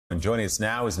And joining us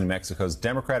now is New Mexico's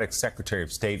Democratic Secretary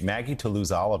of State, Maggie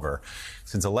Toulouse Oliver.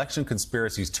 Since election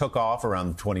conspiracies took off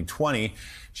around 2020,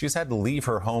 she's had to leave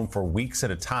her home for weeks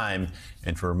at a time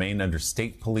and to remain under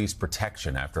state police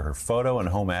protection after her photo and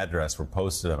home address were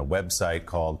posted on a website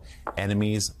called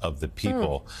Enemies of the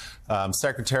People.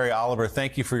 Secretary Oliver,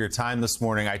 thank you for your time this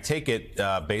morning. I take it,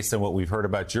 based on what we've heard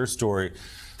about your story,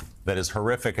 that as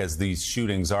horrific as these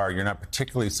shootings are, you're not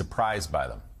particularly surprised by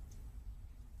them.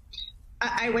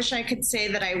 I wish I could say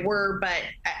that I were, but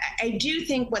I do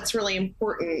think what's really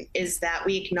important is that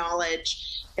we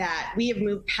acknowledge that we have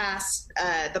moved past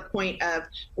the point of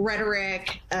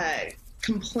rhetoric,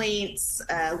 complaints,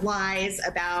 lies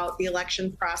about the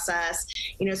election process,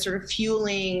 sort of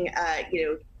fueling,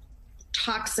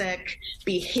 toxic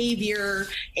behavior.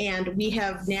 And we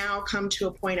have now come to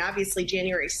a point, obviously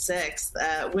January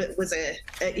 6th was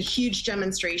a huge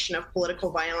demonstration of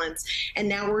political violence. And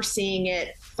now we're seeing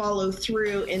it follow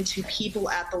through into people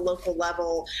at the local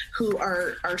level who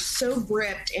are so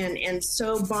gripped and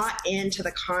so bought into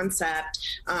the concept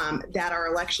that our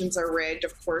elections are rigged.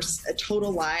 Of course, a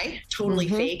total lie, totally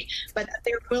fake, but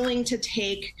they're willing to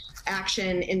take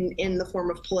action in the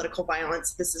form of political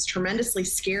violence. This is tremendously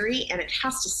scary, and it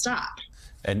has to stop.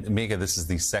 And Mika, this is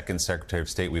the second Secretary of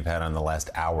State we've had on the last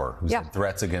hour who's had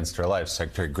threats against her life.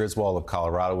 Secretary Griswold of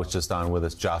Colorado was just on with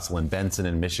us. Jocelyn Benson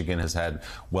in Michigan has had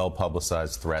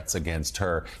well-publicized threats against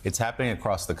her. It's happening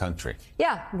across the country.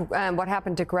 Yeah, what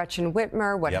happened to Gretchen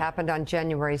Whitmer, what happened on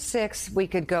January 6th, we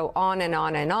could go on and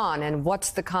on and on. And what's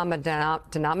the common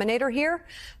denominator here?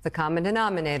 The common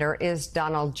denominator is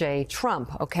Donald J.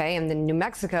 Trump, okay? And in New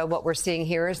Mexico, what we're seeing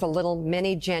here is a little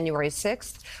mini January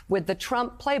 6th with the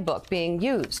Trump playbook being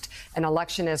used. An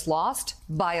election is lost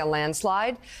by a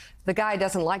landslide. The guy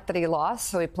doesn't like that he lost,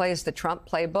 so he plays the Trump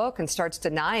playbook and starts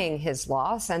denying his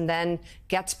loss and then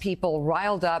gets people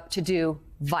riled up to do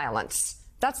violence.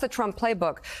 That's the Trump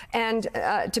playbook. And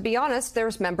to be honest,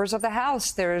 there's members of the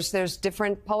House. There's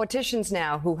different politicians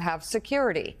now who have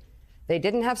security. They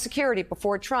didn't have security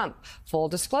before Trump. Full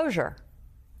disclosure,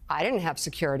 I didn't have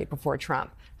security before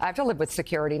Trump. I have to live with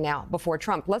security now before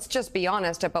Trump. Let's just be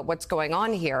honest about what's going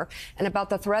on here and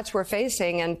about the threats we're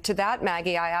facing. And to that,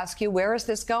 Maggie, I ask you, where is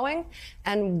this going?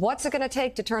 And what's it going to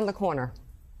take to turn the corner?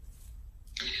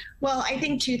 Well, I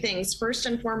think two things. First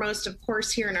and foremost, of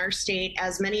course, here in our state,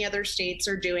 as many other states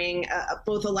are doing,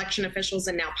 both election officials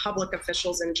and now public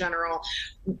officials in general,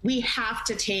 we have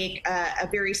to take a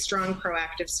very strong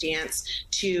proactive stance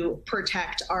to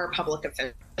protect our public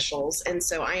officials. And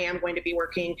so I am going to be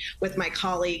working with my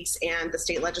colleagues and the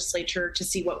state legislature to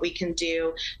see what we can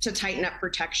do to tighten up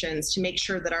protections, to make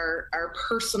sure that our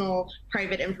personal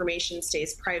private information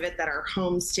stays private, that our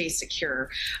homes stay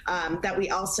secure, that we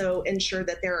also ensure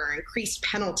that there are increased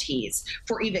penalties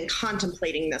for even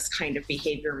contemplating this kind of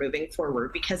behavior moving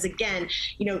forward. Because again,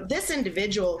 this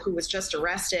individual who was just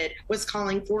arrested was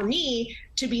calling for me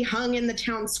to be hung in the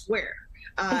town square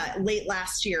late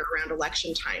last year around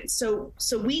election time. So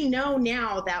we know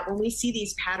now that when we see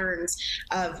these patterns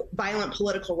of violent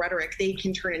political rhetoric, they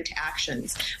can turn into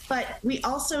actions. But we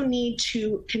also need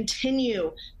to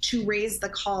continue to raise the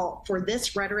call for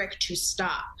this rhetoric to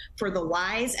stop, for the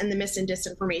lies and the mis and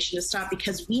disinformation to stop,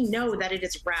 because we know that it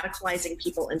is radicalizing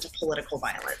people into political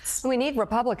violence. We need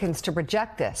Republicans to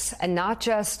reject this and not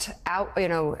just out,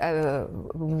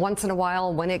 once in a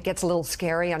while when it gets a little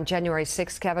scary on January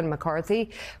 6th, Kevin McCarthy.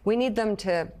 We need them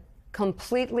to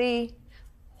completely,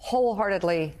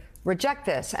 wholeheartedly reject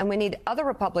this. And we need other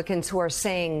Republicans who are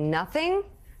saying nothing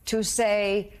to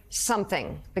say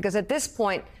something, because at this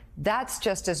point, that's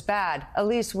just as bad. At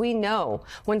least we know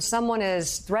when someone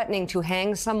is threatening to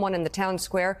hang someone in the town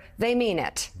square, they mean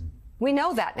it. We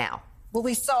know that now. Well,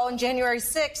 we saw on January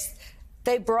 6th,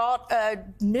 they brought a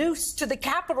noose to the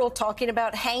Capitol talking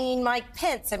about hanging Mike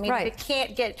Pence. I mean, it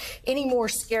can't get any more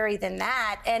scary than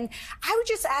that. And I would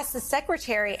just ask the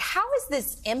secretary, how has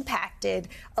this impacted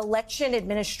election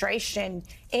administration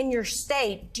in your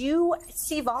state? Do you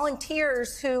see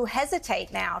volunteers who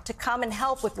hesitate now to come and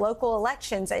help with local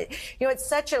elections? It's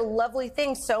such a lovely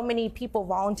thing. So many people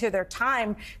volunteer their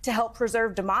time to help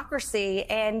preserve democracy,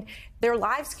 and their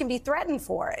lives can be threatened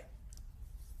for it.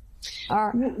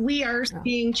 We are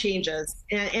seeing changes,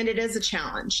 and it is a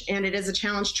challenge. And it is a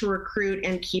challenge to recruit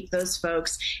and keep those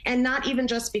folks, and not even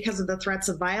just because of the threats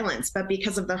of violence, but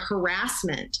because of the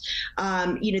harassment,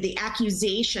 the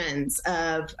accusations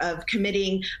of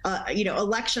committing,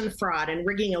 election fraud and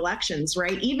rigging elections,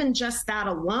 right? Even just that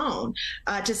alone,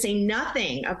 to say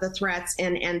nothing of the threats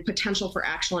and potential for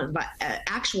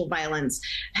actual violence,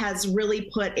 has really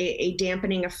put a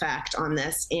dampening effect on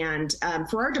this. And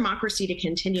for our democracy to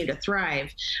continue to to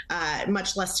thrive,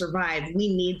 much less survive.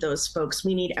 We need those folks.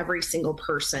 We need every single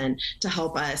person to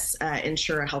help us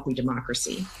ensure a healthy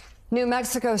democracy. New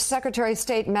Mexico Secretary of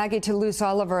State Maggie Toulouse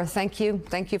Oliver, thank you.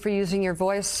 Thank you for using your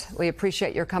voice. We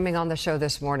appreciate your coming on the show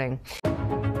this morning.